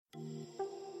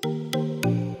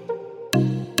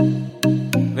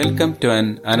Welcome to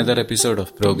another episode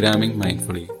of Programming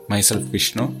Mindfully. Myself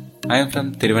Vishnu. I am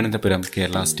from Thiruvananthapuram,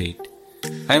 Kerala State.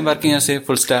 I am working as a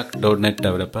full-stack .NET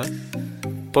developer.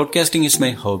 Podcasting is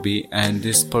my hobby and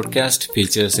this podcast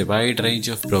features a wide range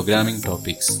of programming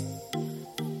topics.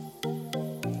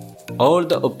 All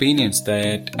the opinions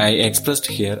that I expressed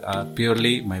here are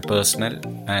purely my personal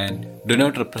and do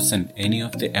not represent any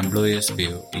of the employer's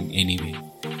view in any way.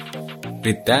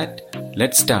 With that,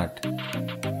 let's start.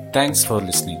 Thanks for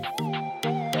listening.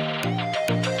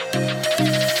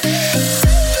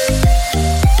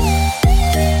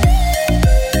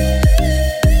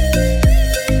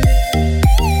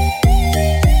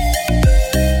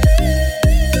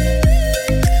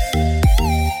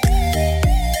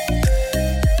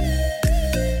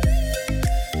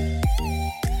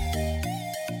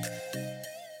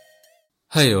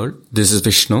 Hi all, this is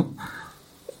Vishnu.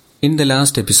 In the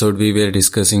last episode, we were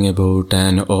discussing about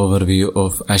an overview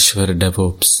of Azure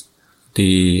DevOps,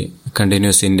 the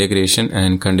continuous integration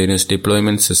and continuous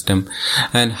deployment system,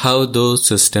 and how those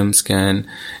systems can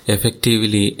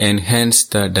effectively enhance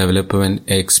the development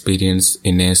experience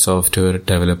in a software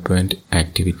development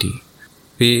activity.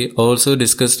 We also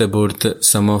discussed about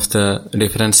some of the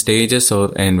different stages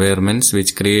or environments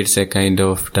which creates a kind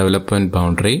of development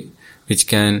boundary which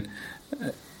can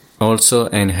also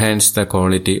enhance the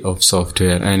quality of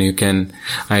software, and you can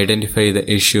identify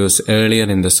the issues earlier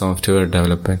in the software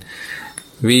development.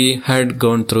 We had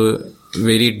gone through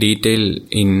very detail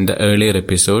in the earlier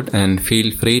episode, and feel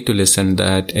free to listen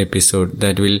that episode.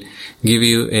 That will give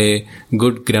you a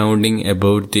good grounding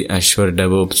about the Azure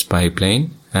DevOps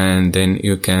pipeline, and then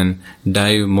you can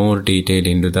dive more detail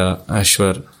into the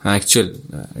Azure actual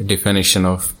definition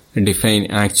of defining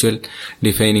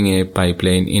a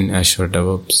pipeline in Azure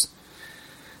DevOps.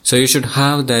 So you should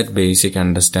have that basic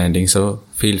understanding. So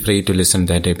feel free to listen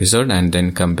to that episode and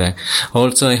then come back.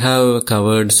 Also, I have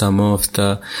covered some of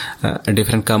the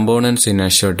different components in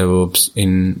Azure DevOps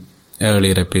in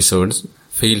earlier episodes.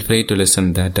 Feel free to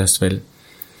listen to that as well.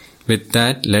 With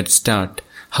that, let's start.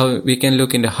 How we can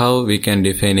look into how we can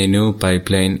define a new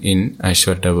pipeline in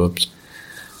Azure DevOps.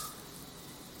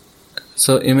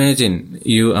 So imagine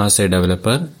you as a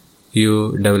developer,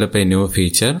 you develop a new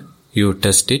feature, you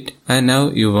test it, and now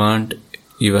you want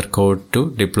your code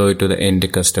to deploy to the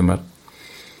end customer.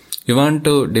 You want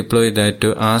to deploy that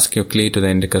to as quickly to the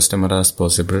end customer as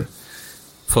possible.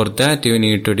 For that, you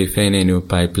need to define a new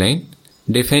pipeline.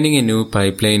 Defining a new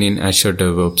pipeline in Azure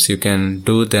DevOps, you can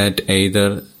do that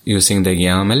either using the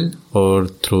YAML or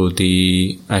through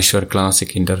the Azure Classic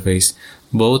interface.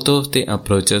 Both of the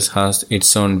approaches has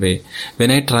its own way.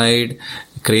 When I tried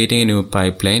creating a new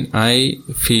pipeline, I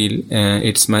feel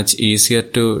it's much easier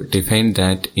to define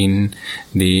that in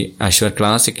the Azure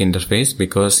Classic interface,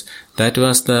 because that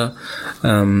was the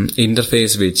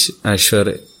interface which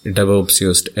Azure DevOps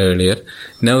used earlier.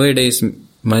 Nowadays,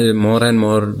 more and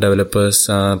more developers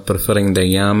are preferring the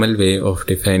YAML way of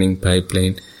defining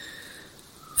pipeline.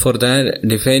 For that,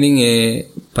 defining a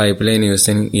pipeline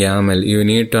using YAML, you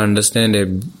need to understand a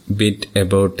bit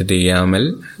about the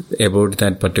YAML, about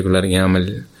that particular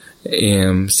YAML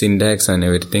syntax and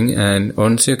everything. And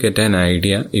once you get an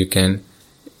idea, you can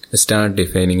start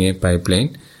defining a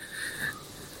pipeline.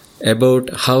 About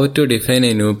how to define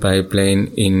a new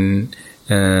pipeline in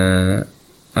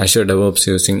Azure DevOps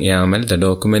using YAML, the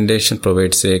documentation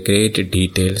provides a great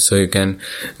detail, so you can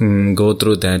go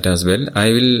through that as well.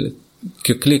 I will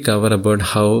quickly cover about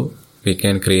how we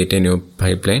can create a new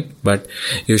pipeline, but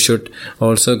you should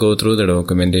also go through the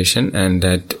documentation, and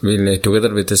that will,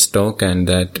 together with the stock and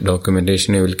that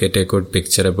documentation, you will get a good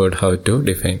picture about how to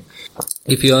define.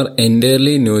 If you are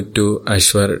entirely new to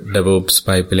Azure DevOps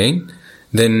pipeline,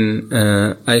 then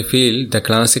I feel the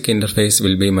classic interface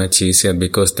will be much easier,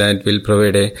 because that will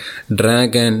provide a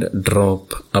drag and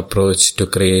drop approach to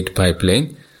create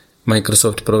pipeline.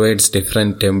 Microsoft provides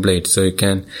different templates, so you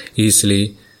can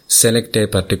easily select a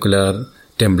particular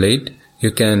template. You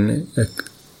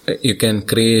can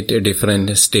create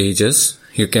different stages.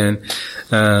 You can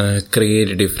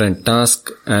create different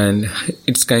tasks, and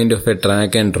it's kind of a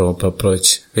drag and drop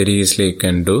approach. Very easily you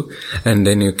can do, and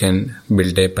then you can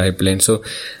build a pipeline. So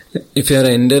if you are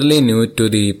entirely new to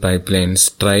the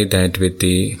pipelines, try that with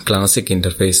the classic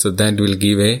interface. So that will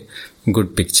give a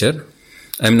good picture.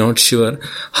 I'm not sure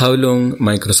how long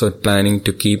Microsoft planning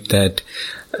to keep that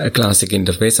classic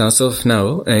interface. As of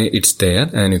now, it's there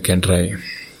and you can try.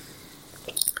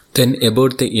 Then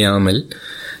about the YAML.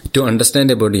 To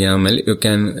understand about YAML, you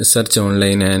can search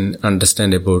online and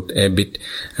understand about a bit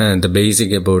the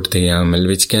basic about the YAML,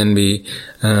 which can be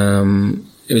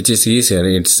which is easier.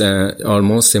 It's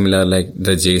almost similar like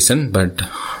the JSON, but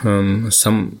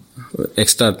some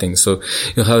extra things. So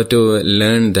you have to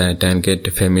learn that and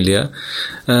get familiar.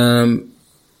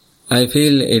 I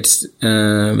feel it's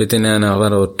within an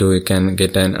hour or two you can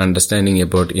get an understanding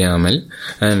about YAML.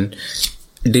 And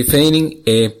defining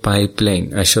a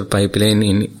pipeline, Azure pipeline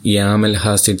in YAML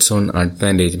has its own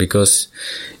advantage, because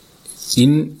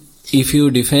if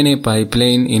you define a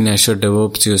pipeline in Azure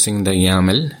DevOps using the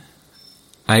YAML,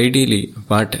 ideally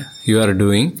what you are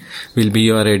doing will be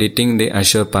you are editing the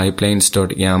Azure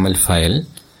pipelines.yaml file.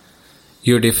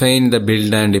 You define the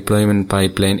build and deployment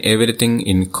pipeline, everything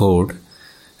in code,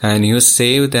 and you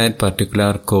save that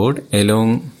particular code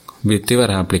along with your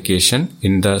application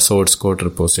in the source code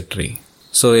repository.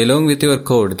 So along with your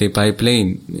code, the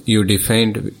pipeline you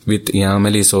defined with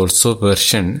YAML is also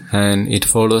versioned, and it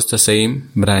follows the same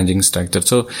branching structure.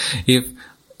 So if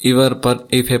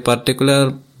a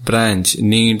particular branch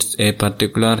needs a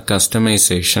particular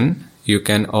customization, you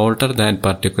can alter that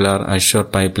particular Azure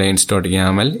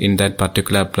pipelines.yaml in that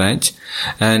particular branch,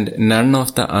 and none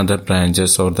of the other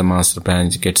branches or the master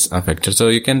branch gets affected. So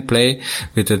you can play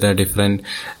with the different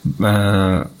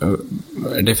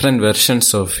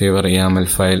versions of your YAML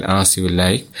file as you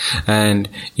like, and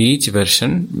each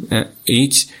version,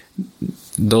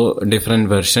 though different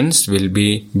versions will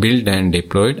be built and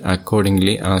deployed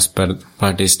accordingly as per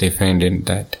what is defined in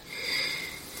that.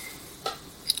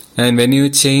 And when you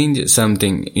change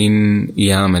something in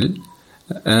YAML,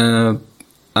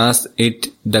 as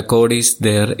the code is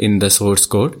there in the source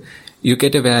code, you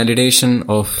get a validation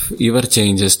of your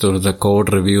changes through the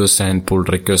code reviews and pull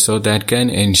requests. So that can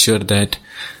ensure that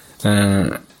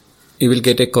you will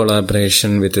get a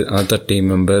collaboration with other team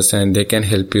members, and they can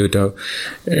help you to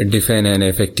define an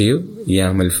effective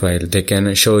YAML file. They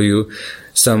can show you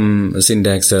some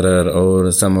syntax error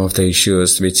or some of the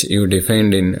issues which you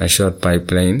defined in Azure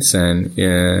pipelines, and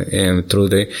through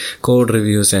the code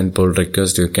reviews and pull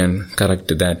requests you can correct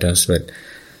that as well.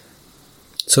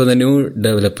 So the new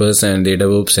developers and the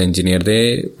DevOps engineer,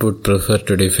 they would prefer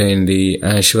to define the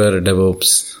Azure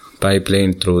DevOps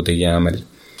pipeline through the YAML.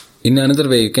 In another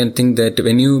way, you can think that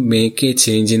when you make a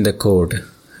change in the code,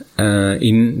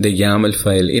 in the YAML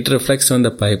file, it reflects on the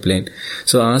pipeline.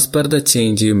 So as per the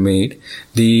change you made,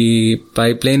 the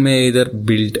pipeline may either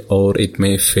build or it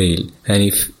may fail. And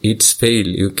if it's failed,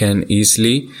 you can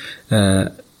easily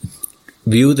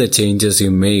view the changes you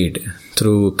made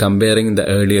through comparing the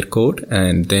earlier code,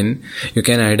 and then you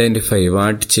can identify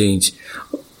what change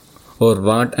or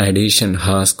what addition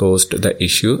has caused the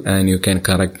issue, and you can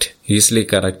easily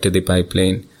correct the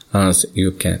pipeline as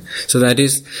you can. So that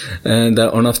is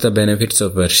one of the benefits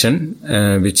of version,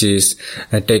 which is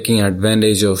taking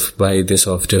advantage of by the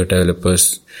software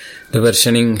developers. The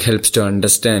versioning helps to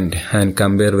understand and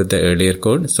compare with the earlier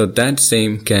code. So that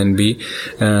same can be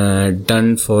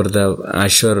done for the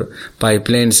Azure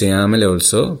pipelines YAML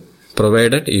also,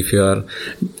 provided if you are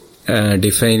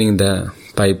defining the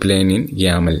pipeline in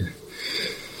YAML.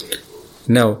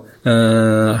 Now,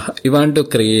 you want to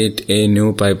create a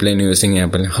new pipeline using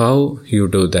YAML. How you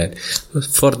do that?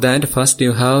 For that, first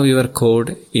you have your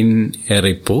code in a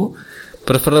repo,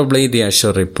 preferably the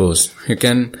Azure repos. Your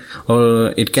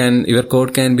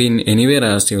code can be in anywhere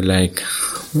as you like.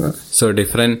 So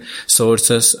different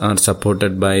sources are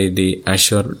supported by the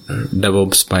Azure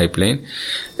DevOps pipeline.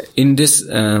 In this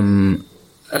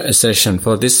session,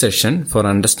 for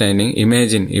understanding,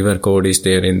 imagine your code is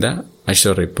there in the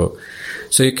Azure repo.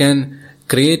 So you can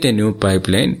create a new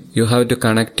pipeline. You have to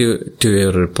connect to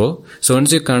your repo. So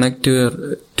once you connect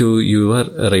to your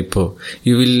repo,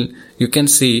 you can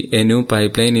see a new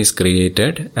pipeline is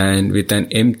created, and with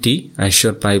an empty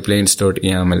Azure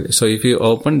pipelines.yaml. So if you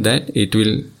open that, it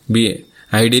will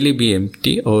ideally be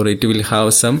empty, or it will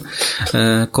have some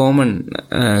common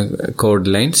code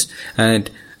lines. And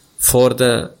for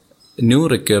the new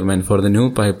requirement, for the new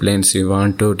pipelines you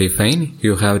want to define,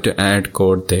 you have to add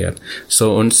code there.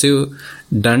 So once you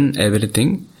done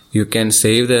everything, you can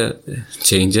save the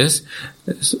changes,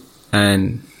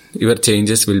 and your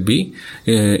changes will be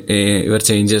your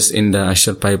changes in the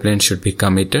Azure pipeline should be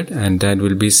committed, and that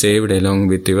will be saved along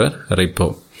with your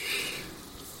repo,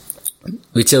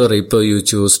 whichever repo you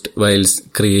choose while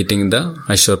creating the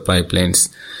Azure pipelines.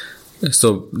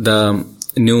 So the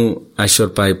new Azure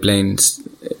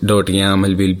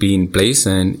pipelines.yaml will be in place,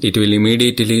 and it will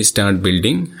immediately start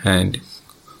building, and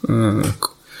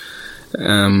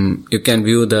you can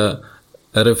view the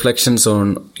reflections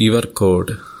on your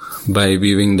code by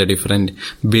viewing the different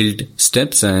build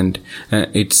steps and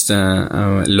its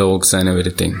logs and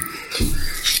everything.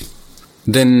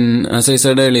 Then, as I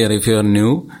said earlier, if you are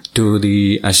new to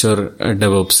the Azure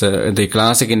DevOps, the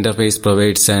classic interface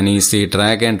provides an easy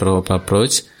drag and drop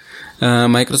approach.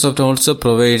 Microsoft also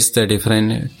provides the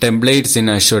different templates in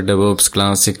Azure DevOps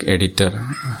Classic Editor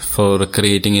for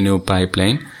creating a new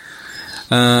pipeline.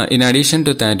 In addition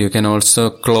to that, you can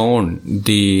also clone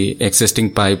the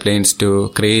existing pipelines to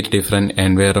create different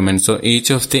environments. So each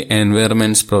of the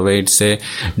environments provides a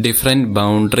different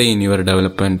boundary in your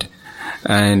development,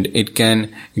 and it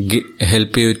can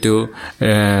help you to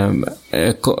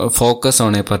focus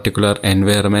on a particular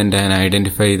environment and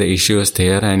identify the issues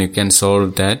there, and you can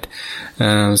solve that.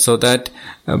 So that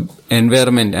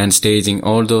environment and staging,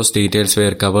 all those details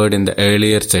were covered in the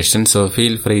earlier session, so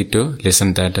feel free to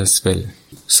listen that as well.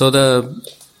 So the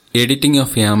editing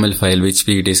of YAML file which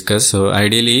we discussed, so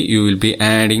ideally you will be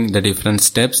adding the different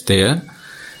steps there.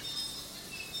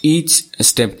 Each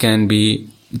step can be,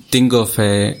 think of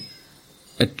a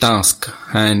task,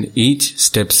 and each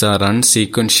steps are run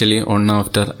sequentially one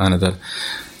after another.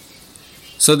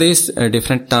 So these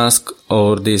different task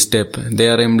or the step, they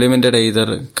are implemented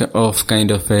either of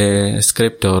kind of a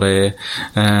script or a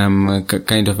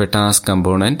kind of a task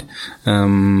component.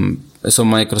 So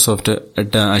Microsoft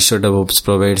Azure DevOps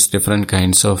provides different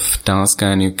kinds of tasks,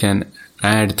 and you can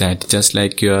add that just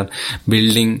like you are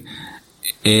building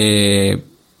a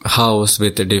house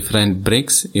with different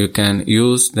bricks. You can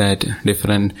use that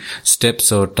different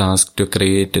steps or tasks to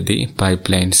create the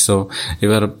pipeline. So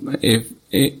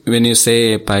when you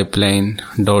say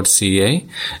pipeline.ca,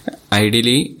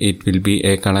 ideally it will be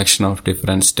a collection of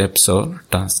different steps or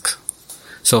tasks.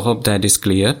 So hope that is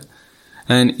clear.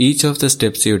 And each of the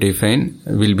steps you define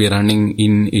will be running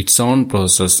in its own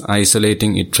process,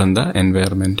 isolating it from the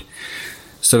environment.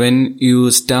 So when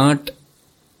you start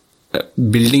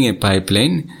building a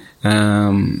pipeline,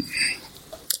 Azure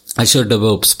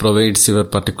DevOps provides your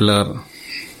particular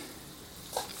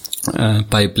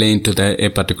pipeline to a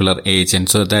particular agent.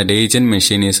 So that agent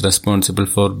machine is responsible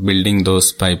for building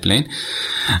those pipeline.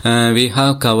 We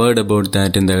have covered about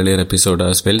that in the earlier episode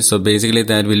as well. So basically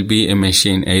that will be a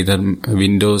machine, either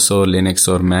Windows or Linux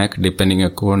or Mac, depending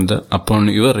upon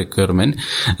your requirement.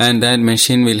 And that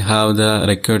machine will have the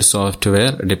required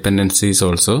software dependencies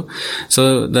also.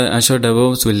 So the Azure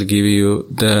DevOps will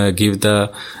give the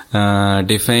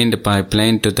defined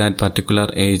pipeline to that particular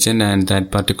agent, and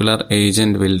that particular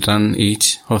agent will run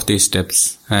each of these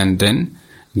steps and then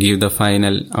give the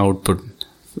final output.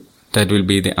 That will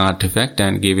be the artifact,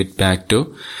 and give it back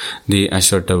to the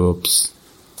Azure DevOps.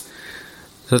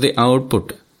 So the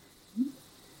output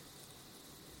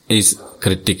is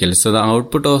critical. So the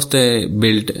output of the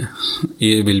build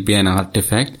will be an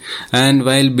artifact, and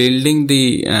while building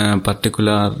the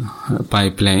particular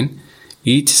pipeline,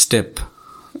 each step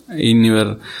in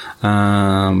your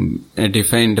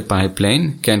defined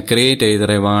pipeline can create either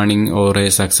a warning or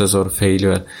a success or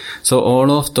failure. So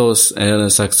all of those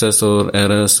success or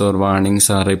errors or warnings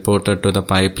are reported to the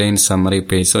pipeline summary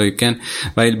page. So you can,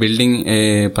 while building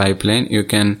a pipeline, you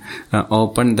can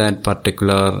open that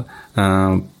particular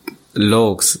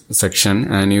logs section,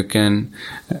 and you can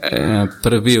you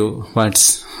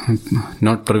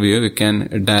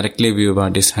can directly view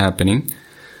what is happening.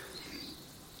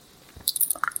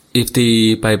 If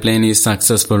the pipeline is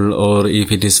successful or if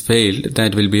it is failed,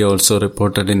 that will be also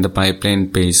reported in the pipeline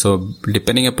page. So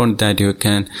depending upon that, you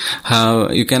can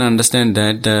understand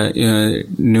that the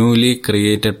newly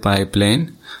created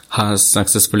pipeline has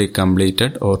successfully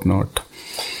completed or not.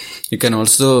 You can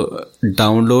also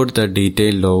download the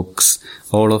detailed logs.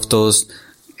 All of those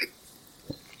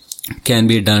can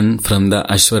be done from the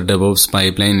Azure DevOps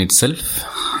pipeline itself.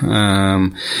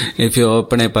 If you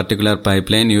open a particular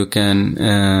pipeline, you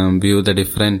can view the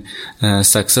different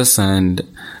success and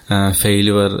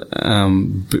failure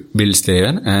builds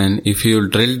there. And if you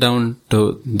drill down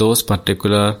to those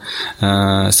particular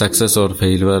success or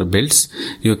failure builds,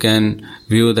 you can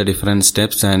view the different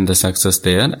steps and the success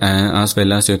there, as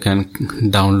well as you can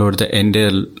download the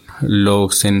entire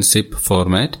logs in zip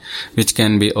format, which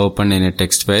can be opened in a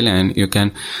text file, and you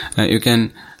can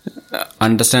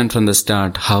understand from the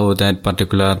start how that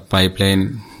particular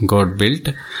pipeline got built,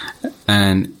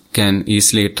 and can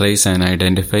easily trace and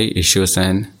identify issues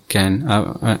and can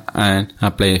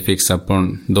apply a fix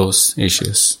upon those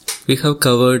issues. We have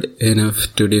covered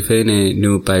enough to define a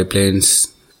new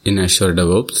pipelines in Azure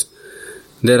DevOps.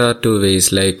 There are two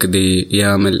ways, like the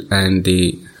YAML and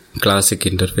the classic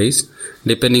interface.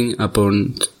 Depending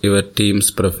upon your team's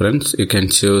preference, you can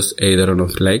choose either one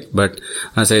of like. But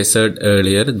as I said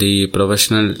earlier, the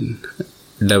professional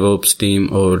DevOps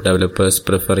team or developers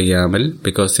prefer YAML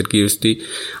because it gives the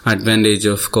advantage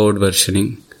of code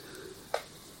versioning.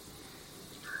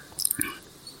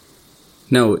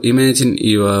 Now imagine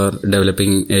you are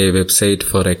developing a website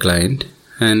for a client,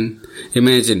 and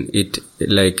imagine it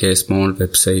like a small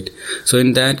website. So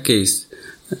in that case,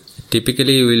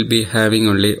 typically you will be having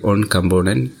only one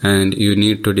component, and you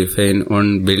need to define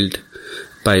one build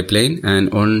pipeline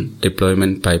and one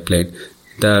deployment pipeline.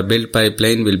 The build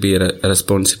pipeline will be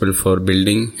responsible for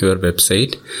building your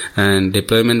website, and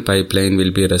deployment pipeline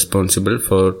will be responsible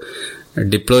for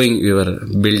deploying your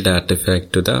build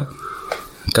artifact to the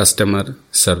customer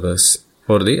servers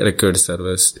or the required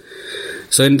servers.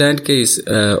 So in that case,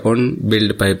 one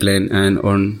build pipeline and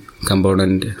one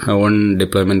component, one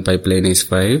deployment pipeline is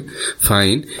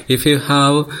fine. If you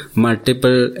have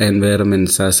multiple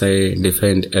environments, as I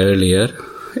defined earlier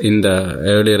in the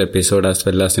earlier episode as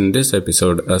well as in this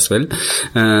episode as well,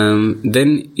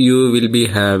 then you will be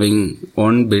having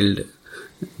one build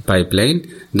pipeline.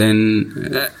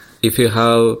 Then if you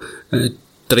have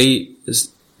 3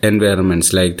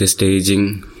 environments like the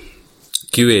staging,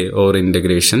 QA or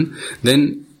integration,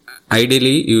 then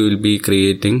ideally you will be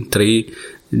creating 3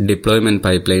 deployment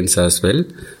pipelines as well.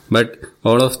 But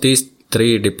all of these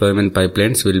 3 deployment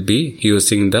pipelines will be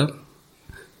using the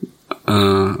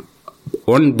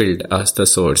one build as the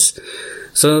source.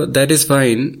 So that is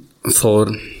fine for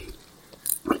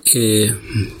a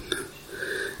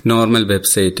normal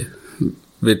website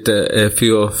with a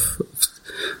few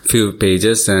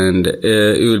pages, and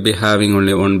you will be having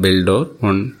only one build or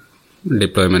one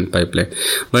deployment pipeline.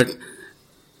 But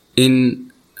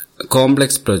in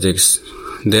complex projects,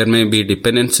 there may be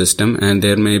dependent system and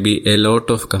there may be a lot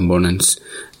of components,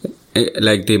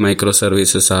 like the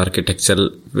microservices architecture,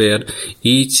 where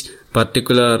each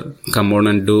particular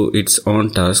component do its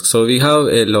own task. So we have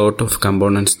a lot of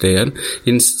components there.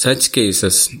 In such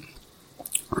cases,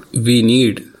 we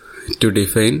need to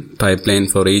define pipeline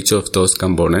for each of those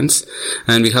components,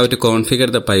 and we have to configure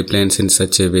the pipelines in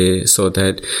such a way so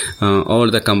that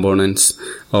all the components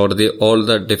or all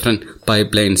the different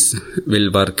pipelines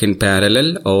will work in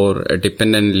parallel or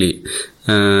dependent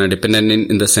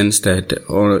in the sense that,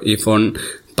 or if one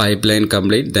pipeline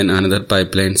complete, then another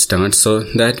pipeline starts. So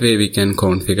that way we can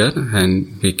configure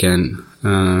and we can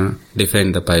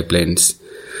define the pipelines.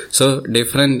 So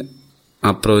different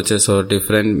approaches or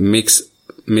different mix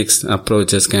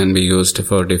approaches can be used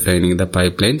for defining the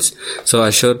pipelines. So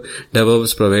Azure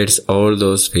DevOps provides all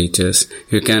those features.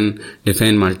 You can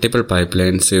define multiple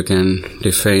pipelines, you can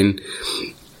define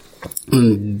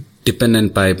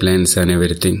dependent pipelines and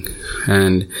everything.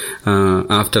 And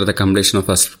after the completion of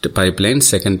first pipeline,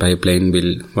 second pipeline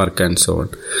will work and so on.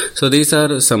 So these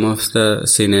are some of the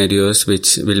scenarios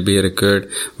which will be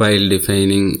required while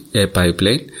defining a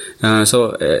pipeline.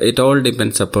 So it all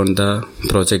depends upon the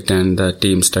project and the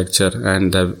team structure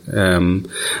and the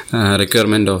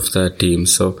requirement of the team.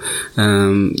 So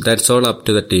that's all up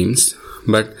to the teams.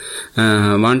 But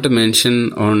I want to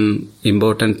mention on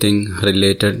important thing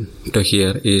related to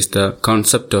here is the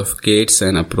concept of gates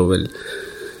and approval.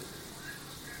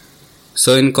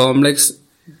 So in complex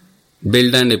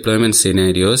build and deployment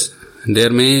scenarios,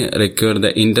 there may require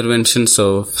the interventions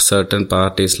of certain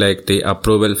parties, like the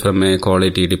approval from a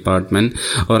quality department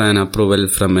or an approval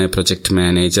from a project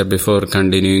manager before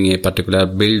continuing a particular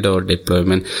build or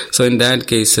deployment. So in that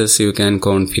cases, you can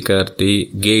configure the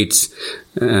gates.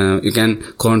 You can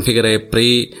configure a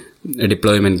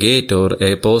pre-deployment gate or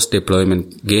a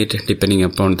post-deployment gate depending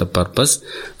upon the purpose.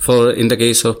 For in the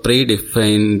case of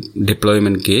pre-defined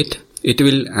deployment gate, it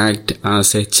will act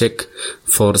as a check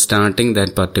for starting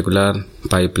that particular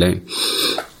pipeline.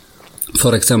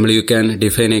 For example, you can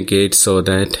define a gate so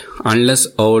that unless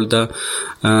all the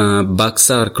bugs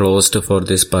are closed for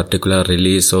this particular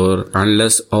release, or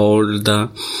unless all the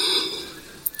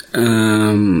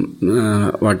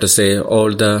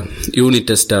all the unit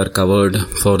tests are covered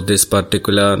for this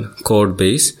particular code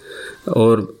base,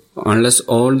 or unless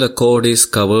all the code is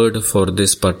covered for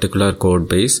this particular code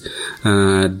base,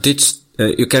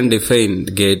 you can define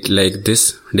the gate like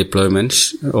this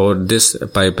deployment or this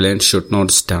pipeline should not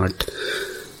start.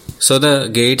 So the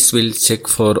gates will check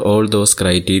for all those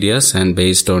criteria, and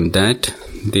based on that,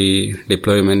 the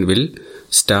deployment will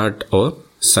start or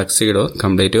succeed or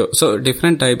complete. So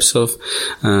different types of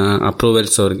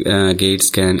approvals or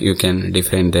gates you can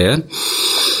define there.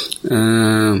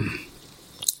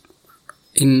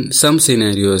 In some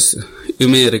scenarios, you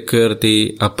may require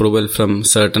the approval from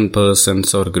certain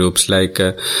persons or groups, like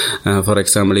for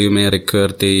example, you may require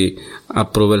the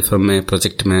approval from a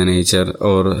project manager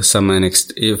or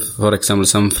if for example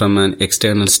some from an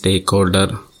external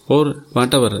stakeholder or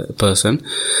whatever person.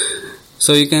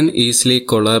 So you can easily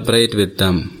collaborate with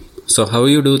them So how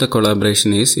you do the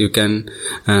collaboration is you can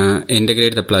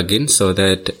integrate the plugin so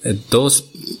that those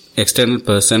external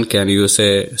person can use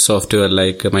a software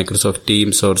like Microsoft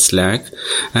Teams or Slack,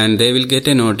 and they will get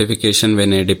a notification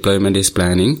when a deployment is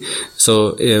planning.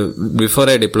 So before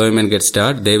a deployment gets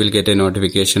started, they will get a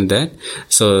notification that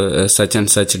such and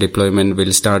such deployment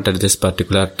will start at this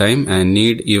particular time and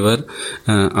need your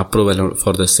approval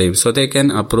for the same. So they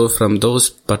can approve from those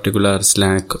particular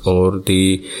Slack or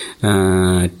the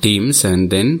Teams, and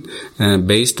then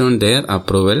based on their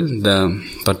approval, the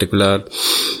particular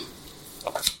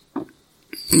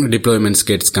deployments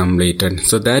gets completed.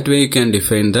 So that way you can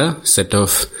define the set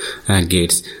of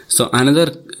gates. So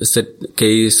another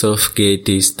case of gate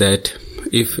is that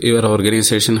if your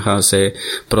organization has a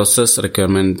process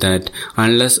requirement that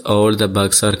unless all the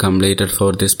bugs are completed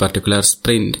for this particular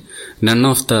sprint, none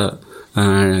of the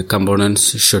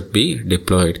components should be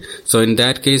deployed. So in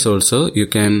that case also you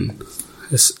can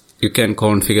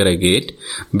configure a gate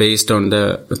based on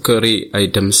the query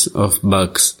items of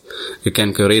bugs. You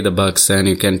can query the bugs and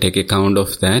you can take account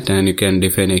of that, and you can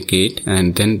define a gate,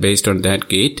 and then based on that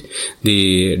gate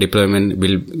the deployment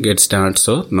will get started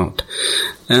or not.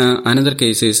 Another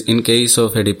case is in case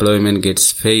of a deployment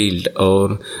gets failed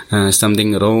or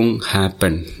something wrong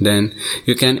happened, then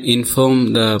you can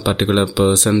inform the particular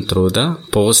person through the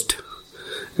post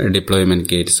deployment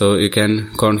gate. So you can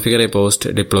configure a post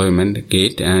deployment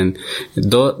gate, and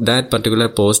though that particular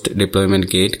post deployment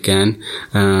gate can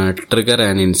trigger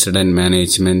an incident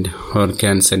management, or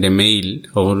can send a mail,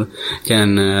 or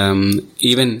can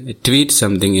even tweet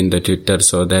something in the Twitter,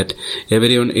 so that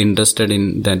everyone interested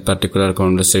in that particular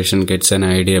conversation gets an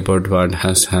idea about what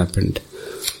has happened.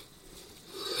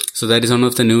 So that is one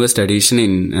of the newest addition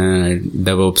in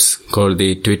DevOps called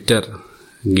the Twitter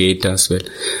gate as well.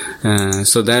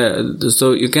 So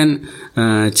you can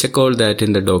check all that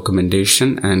in the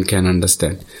documentation and can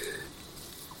understand.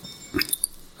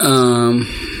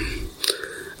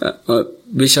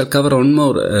 We shall cover one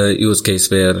more use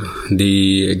case where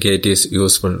the gate is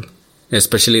useful,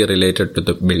 especially related to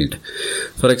the build.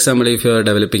 For example, if you are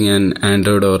developing an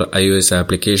Android or iOS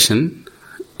application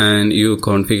and you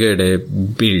configured a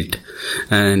build,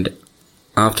 and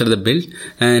after the build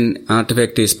an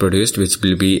artifact is produced which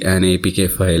will be an APK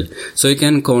file. So you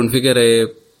can configure a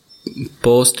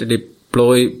post gate,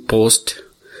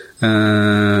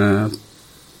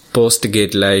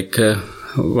 like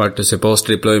post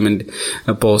deployment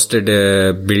posted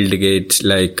build gate,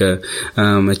 like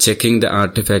checking the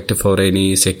artifact for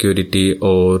any security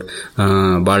or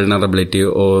vulnerability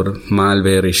or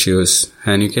malware issues,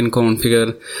 and you can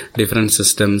configure different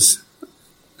systems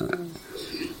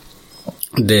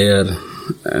there,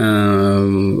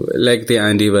 like the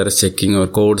antivirus checking or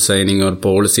code signing or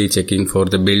policy checking for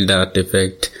the build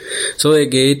artifact. So a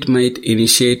gate might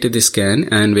initiate the scan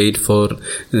and wait for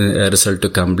a result to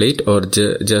complete, or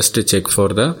just to check for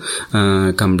the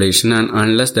completion, and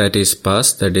unless that is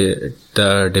passed, the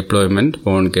deployment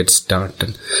won't get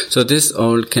started. So this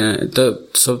all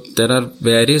so there are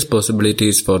various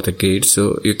possibilities for the gate.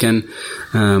 So you can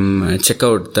check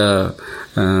out the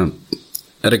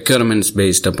requirements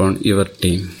based upon your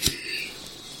team.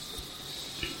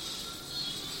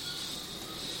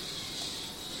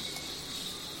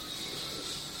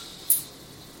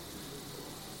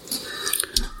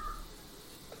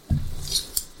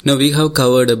 Now we have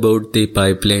covered about the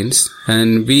pipelines,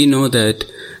 and we know that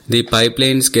the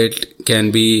pipelines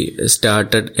can be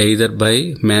started either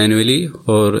by manually,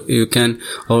 or you can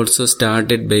also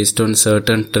start it based on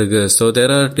certain triggers. So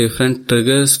there are different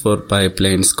triggers for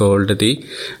pipelines called the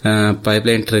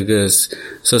pipeline triggers.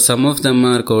 So some of them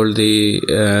are called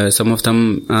some of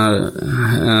them are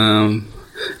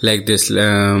like this.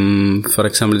 For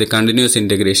example, the continuous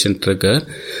integration trigger.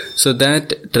 So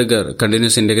that trigger,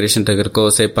 continuous integration trigger,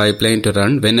 causes a pipeline to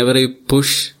run whenever you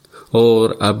push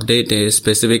or update a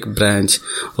specific branch,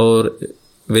 or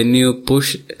when you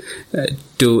push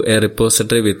to a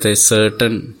repository with a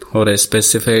certain or a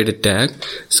specified tag.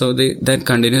 So that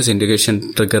continuous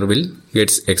integration trigger will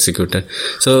gets executed.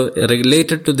 So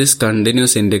related to this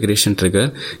continuous integration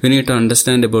trigger, you need to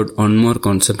understand about one more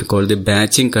concept called the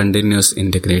batching continuous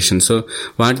integration. So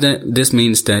this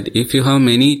means that if you have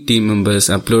many team members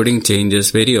uploading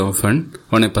changes very often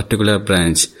on a particular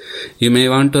branch, you may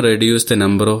want to reduce the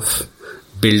number of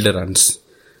build runs.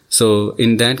 So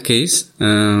in that case,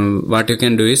 what you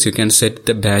can do is you can set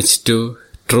the batch to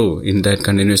true in that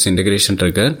continuous integration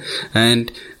trigger,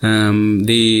 and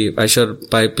the Azure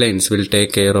pipelines will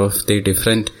take care of the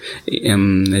different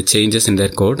changes in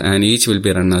that code, and each will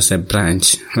be run as a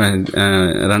branch,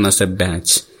 run as a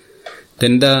batch.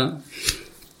 Then the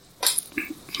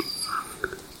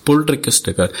pull request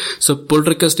trigger. So pull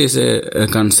request is a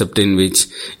concept in which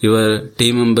your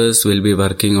team members will be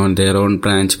working on their own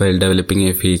branch while developing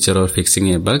a feature or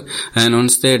fixing a bug, and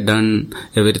once they're done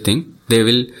everything, they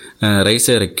will raise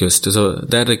a request. So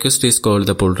that request is called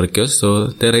the pull request. So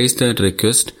they raise that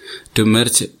request to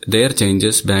merge their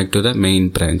changes back to the main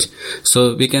branch.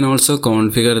 So we can also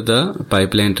configure the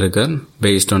pipeline trigger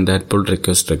based on that pull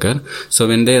request trigger. So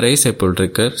when they raise a pull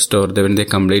request or when they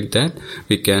complete that,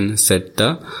 we can set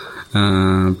the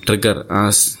trigger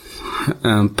as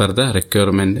per the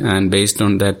requirement, and based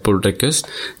on that pull request,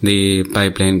 the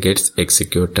pipeline gets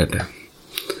executed.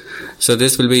 So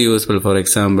this will be useful. For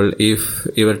example, if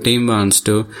your team wants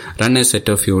to run a set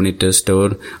of unit tests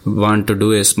or want to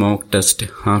do a smoke test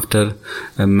after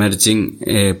merging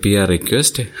a PR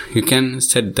request, you can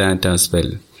set that as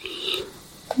well.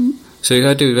 So you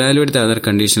have to evaluate the other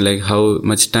condition, like how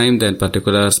much time that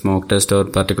particular smoke test or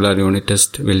particular unit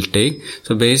test will take.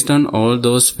 So based on all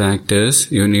those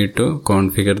factors, you need to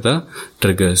configure the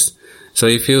triggers. So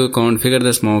if you configure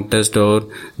the smoke test or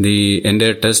the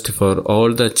entire test for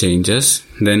all the changes,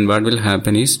 then what will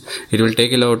happen is it will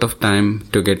take a lot of time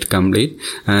to get complete,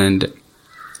 and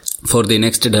for the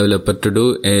next developer to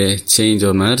do a change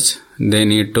or merge, they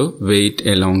need to wait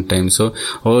a long time. So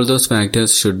all those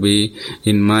factors should be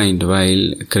in mind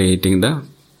while creating the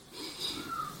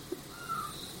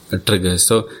triggers.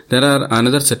 So there are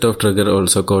another set of trigger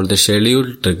also called the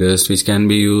scheduled triggers, which can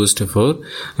be used for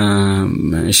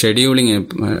scheduling a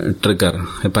trigger,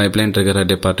 a pipeline trigger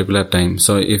at a particular time.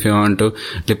 So if you want to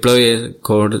deploy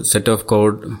a set of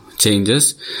code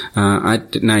changes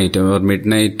at night or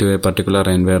midnight to a particular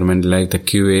environment like the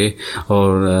QA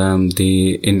or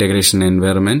the integration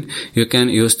environment, you can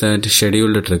use that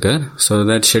scheduled trigger. So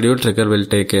that scheduled trigger will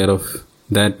take care of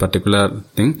that particular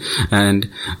thing, and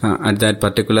at that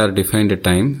particular defined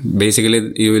time,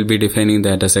 basically you will be defining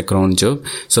that as a cron job.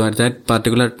 So at that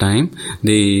particular time,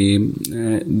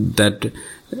 that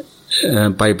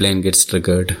pipeline gets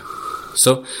triggered.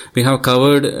 So we have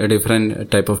covered a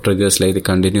different type of triggers like the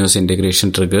continuous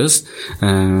integration triggers,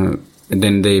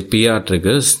 then the PR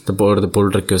triggers, the pull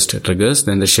request triggers,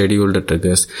 then the scheduled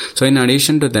triggers. So in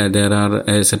addition to that, there are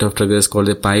a set of triggers called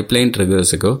the pipeline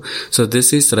triggers. So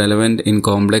this is relevant in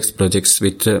complex projects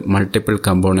with multiple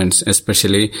components,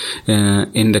 especially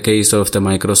in the case of the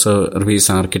microservice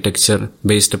architecture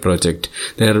based project.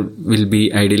 There will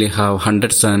be ideally have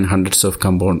hundreds and hundreds of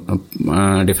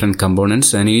different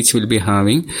components, and each will be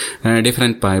having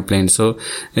different pipelines. So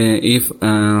if we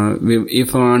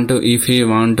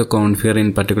want to configure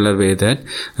in particular way that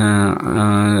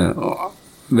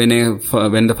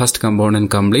when the first component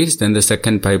completes, then the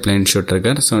second pipeline should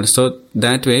trigger. So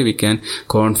that way we can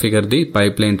configure the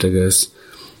pipeline triggers.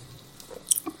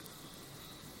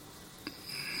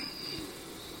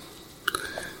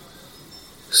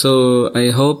 So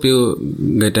I hope you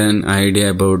get an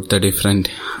idea about the different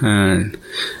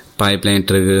pipeline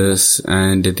triggers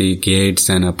and the gates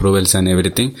and approvals and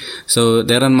everything. So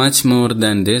there are much more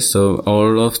than this. So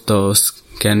all of those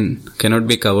cannot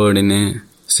be covered in a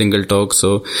single talk.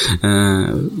 So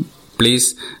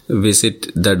please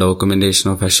visit the documentation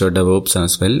of Azure DevOps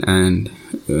as well, and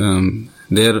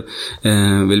there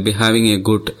will be having a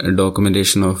good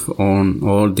documentation on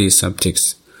all these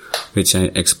subjects which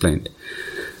I explained.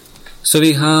 So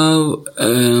we have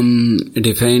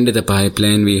defined the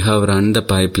pipeline, we have run the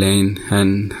pipeline,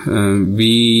 and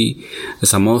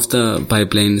some of the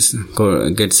pipelines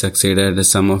get succeeded,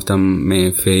 some of them may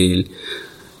fail.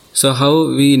 So how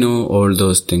we know all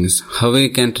those things? How we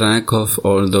can track of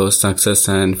all those success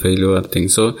and failure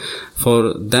things? So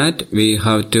for that we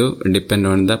have to depend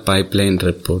on the pipeline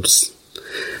reports.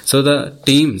 So the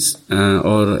teams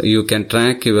or you can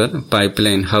track your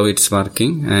pipeline, how it's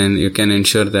working, and you can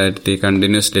ensure that the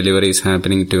continuous delivery is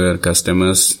happening to your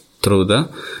customers through the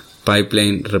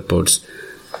pipeline reports.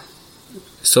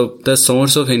 So the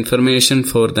source of information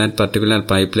for that particular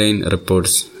pipeline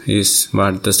reports is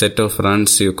what the set of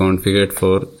runs you configured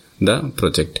for the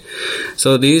project.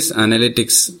 So these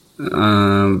analytics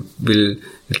will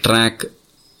track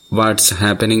what's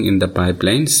happening in the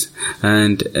pipelines,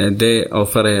 and they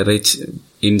offer a rich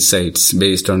insights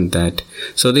based on that.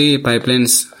 So the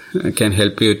pipelines can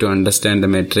help you to understand the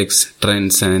metrics,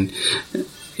 trends, and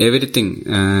everything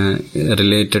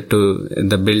related to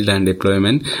the build and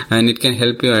deployment, and it can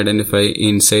help you identify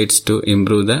insights to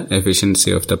improve the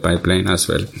efficiency of the pipeline as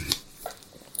well.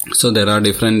 So there are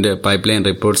different pipeline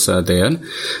reports are there.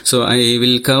 So I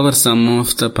will cover some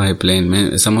of the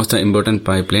important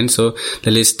pipelines. So the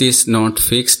list is not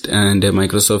fixed, and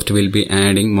Microsoft will be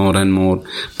adding more and more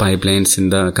pipelines in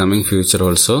the coming future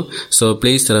also. So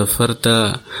please refer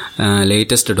the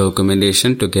latest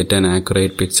documentation to get an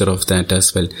accurate picture of that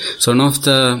as well. So one of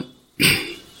the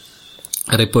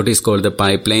report is called the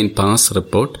Pipeline Pass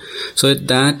Report. So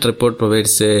that report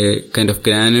provides a kind of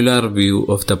granular view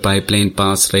of the pipeline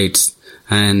pass rates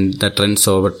and the trends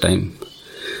over time.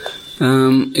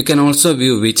 You can also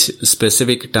view which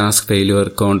specific task failure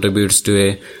contributes to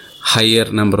a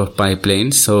higher number of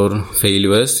pipelines or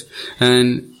failures,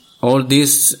 and all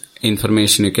this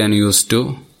information you can use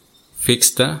to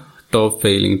fix the top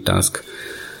failing task.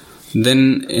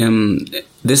 Then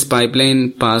this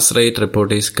pipeline pass rate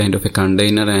report is kind of a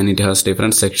container, and it has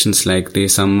different sections like the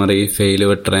summary,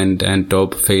 failure trend, and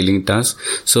top failing task.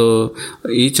 So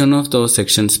each one of those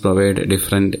sections provide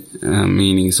different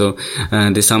meaning. So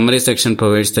the summary section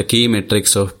provides the key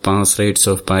metrics of pass rates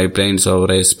of pipelines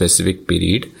over a specific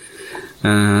period.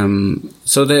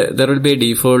 So there will be a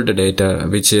default data,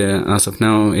 which as of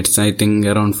now it's I think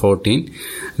around 14.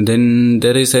 Then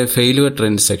there is a failure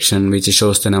trend section which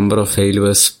shows the number of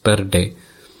failures per day.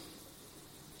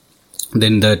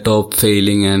 Then the top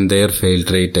failing and their fail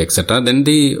rate, etc. Then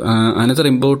the another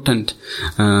important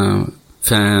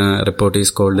report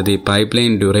is called the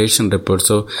pipeline duration report.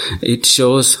 So it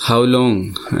shows how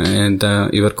long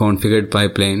your configured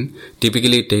pipeline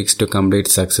typically takes to complete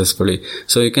successfully.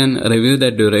 So you can review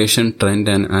the duration trend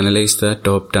and analyze the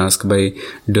top task by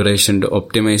duration to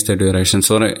optimize the duration.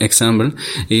 So for example,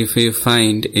 if you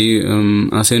find,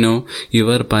 as you know,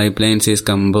 your pipelines is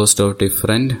composed of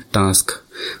different tasks.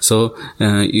 So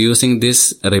using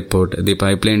this report, the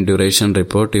pipeline duration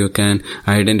report, you can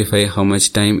identify how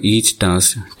much time each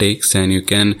task takes, and you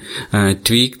can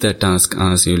tweak the task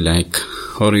as you like.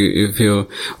 Or if you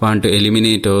want to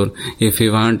eliminate, or if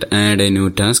you want to add a new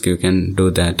task, you can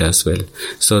do that as well.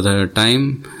 So the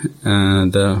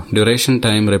duration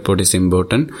time report is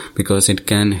important because it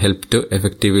can help to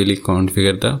effectively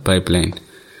configure the pipeline.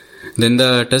 Then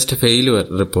the test failure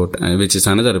report, which is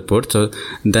another report, so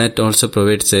that also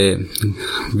provides a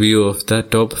view of the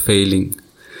top failing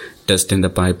test in the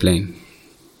pipeline.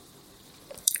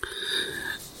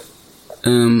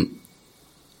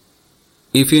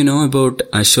 If you know about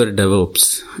Azure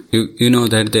DevOps, you know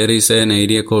that there is an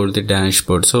area called the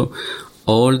dashboard. So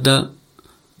all the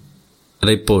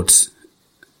reports,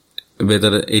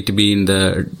 whether it be in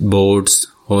the boards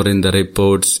or in the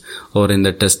reports or in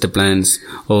the test plans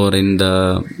or in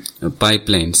the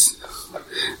pipelines.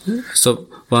 So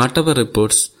whatever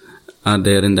reports are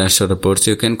there in the Azure reports,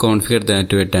 you can configure that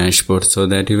to a dashboard so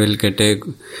that you will get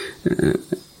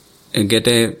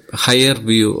a higher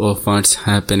view of what's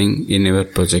happening in your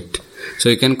project. So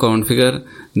you can configure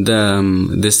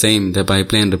the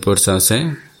pipeline reports as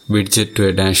a widget to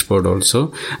a dashboard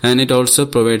also, and it also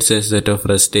provides a set of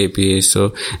REST APIs.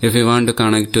 So if you want to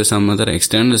connect to some other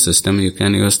external system, you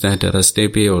can use that REST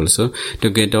API also to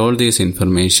get all these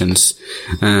informations,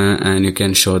 and you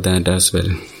can show that as well.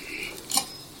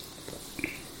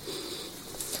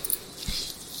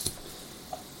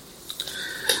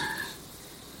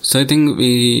 So I think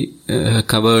we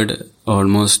covered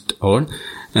almost all.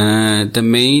 The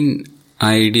main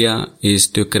idea is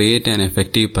to create an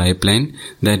effective pipeline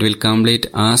that will complete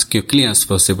as quickly as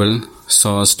possible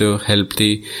so as to help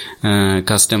the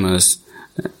customers.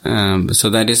 So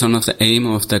that is one of the aim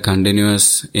of the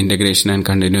continuous integration and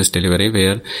continuous delivery,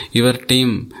 where your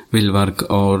team will work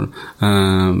or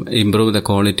improve the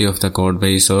quality of the code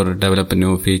base or develop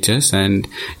new features, and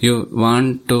you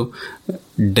want to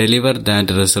deliver that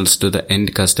results to the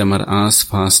end customer as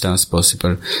fast as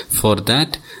possible. For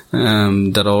that,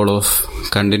 the role of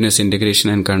continuous integration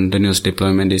and continuous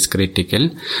deployment is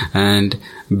critical, and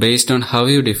based on how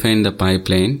you define the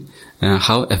pipeline,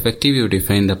 how effective you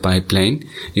define the pipeline,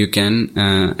 you can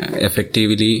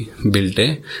effectively build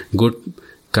a good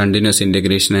continuous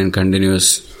integration and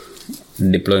continuous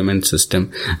deployment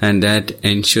system, and that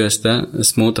ensures the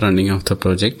smooth running of the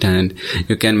project, and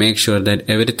you can make sure that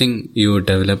everything you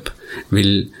develop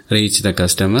will reach the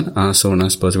customer as soon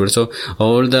as possible. So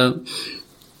all the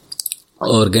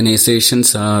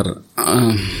organizations are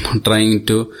trying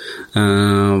to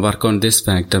work on this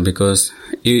factor, because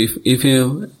if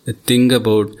you think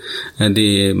about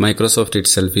the Microsoft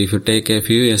itself, if you take a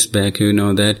few years back, you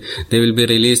know that they will be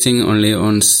releasing only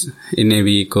once in a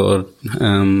week or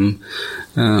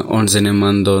once in a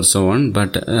month or so on,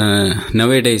 but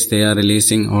nowadays they are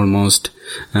releasing almost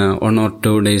 1 or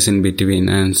 2 days in between.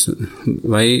 And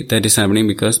why that is happening?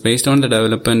 Because based on the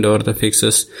development or the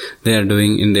fixes they are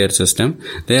doing in their system,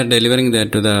 they are delivering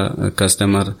that to the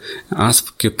customer as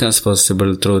quick as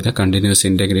possible through the continuous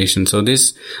integration. So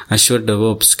this Azure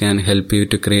DevOps can help you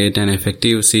to create an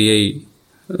effective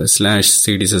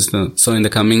CI/CD system. So in the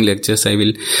coming lectures, I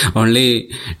will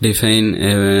only define,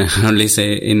 only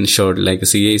say in short, like a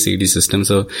CI/CD system.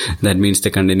 So that means the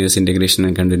continuous integration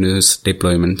and continuous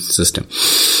deployment system.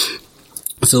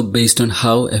 So based on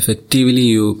how effectively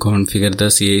you configure the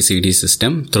CI/CD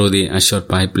system through the Azure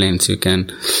pipelines, you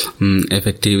can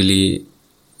effectively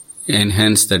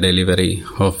enhance the delivery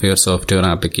of your software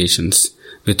applications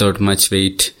without much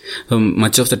weight. So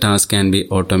much of the task can be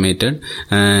automated,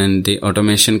 and the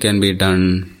automation can be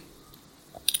done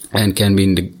and can be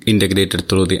integrated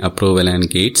through the approval and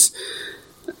gates.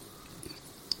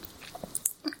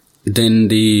 Then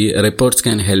the reports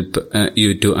can help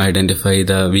you to identify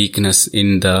the weakness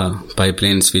in the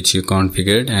pipelines which you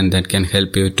configured, and that can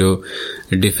help you to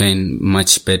define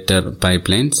much better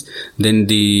pipelines. Then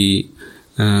the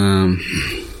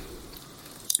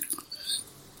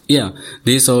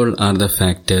these all are the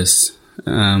factors,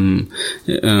 and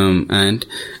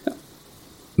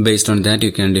based on that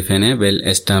you can define a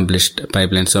well-established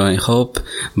pipeline. So I hope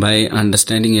by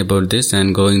understanding about this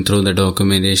and going through the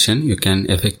documentation, you can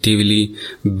effectively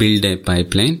build a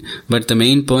pipeline. But the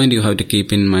main point you have to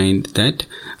keep in mind that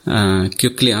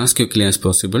as quickly as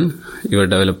possible, your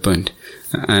development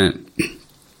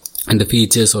and the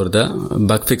features or the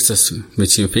bug fixes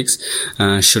which you fix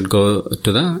should go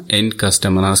to the end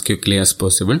customer as quickly as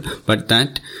possible. But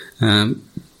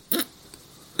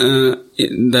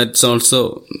that's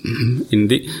also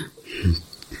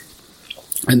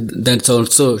that's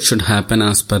also should happen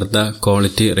as per the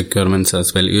quality requirements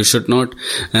as well. You should not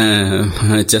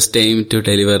just aim to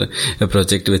deliver a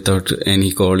project without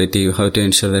any quality. You have to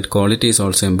ensure that quality is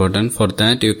also important. For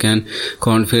that, you can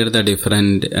configure the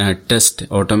different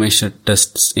automation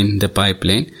tests in the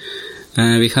pipeline.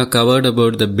 We have covered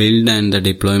about the build and the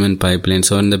deployment pipeline.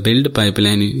 So in the build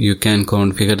pipeline, you can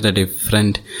configure the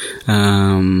different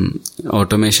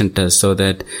automation tests, so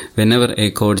that whenever a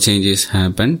code changes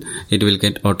happen, it will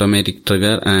get automatic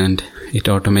trigger and it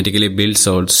automatically builds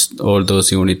all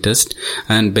those unit tests.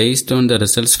 And based on the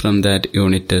results from that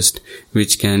unit test,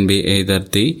 which can be either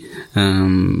the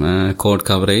code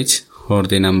coverage or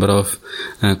the number of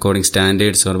coding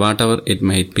standards or whatever it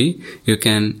might be, you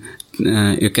can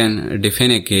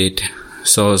define a gate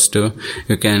so as to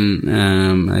you can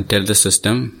tell the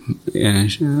system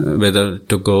whether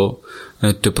to go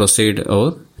to proceed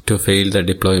or to fail the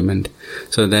deployment.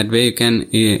 So that way you can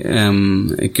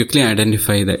quickly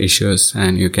identify the issues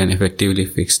and you can effectively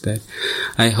fix that.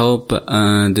 I hope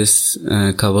this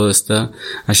covers the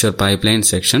Azure pipeline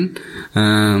section.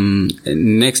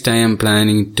 Next I am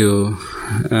planning to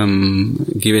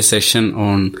give a session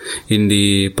in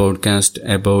the podcast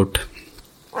about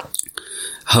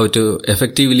how to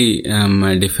effectively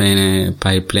define a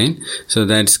pipeline. So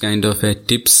that's kind of a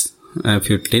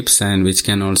few tips, and which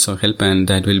can also help, and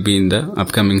that will be in the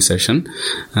upcoming session.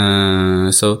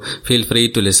 So feel free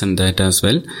to listen that as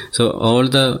well. So all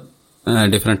the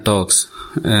different talks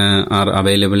are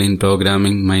available in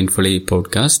Programming Mindfully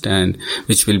podcast, and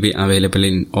which will be available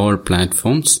in all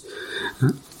platforms.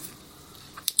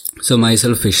 So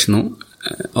myself, Vishnu,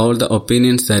 all the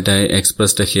opinions that I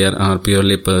expressed here are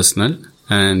purely personal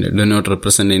and do not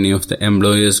represent any of the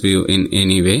employer's view in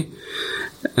any way.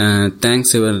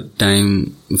 Thanks your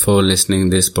time for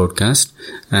listening this podcast,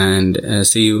 and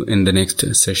see you in the next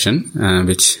session,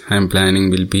 which I'm planning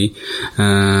will be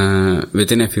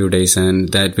within a few days, and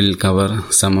that will cover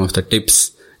some of the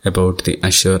tips about the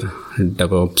Azure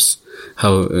DevOps,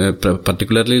 how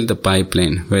particularly the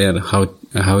pipeline, where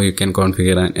how you can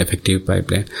configure an effective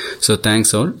pipeline. So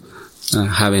thanks all.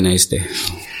 Have a nice day.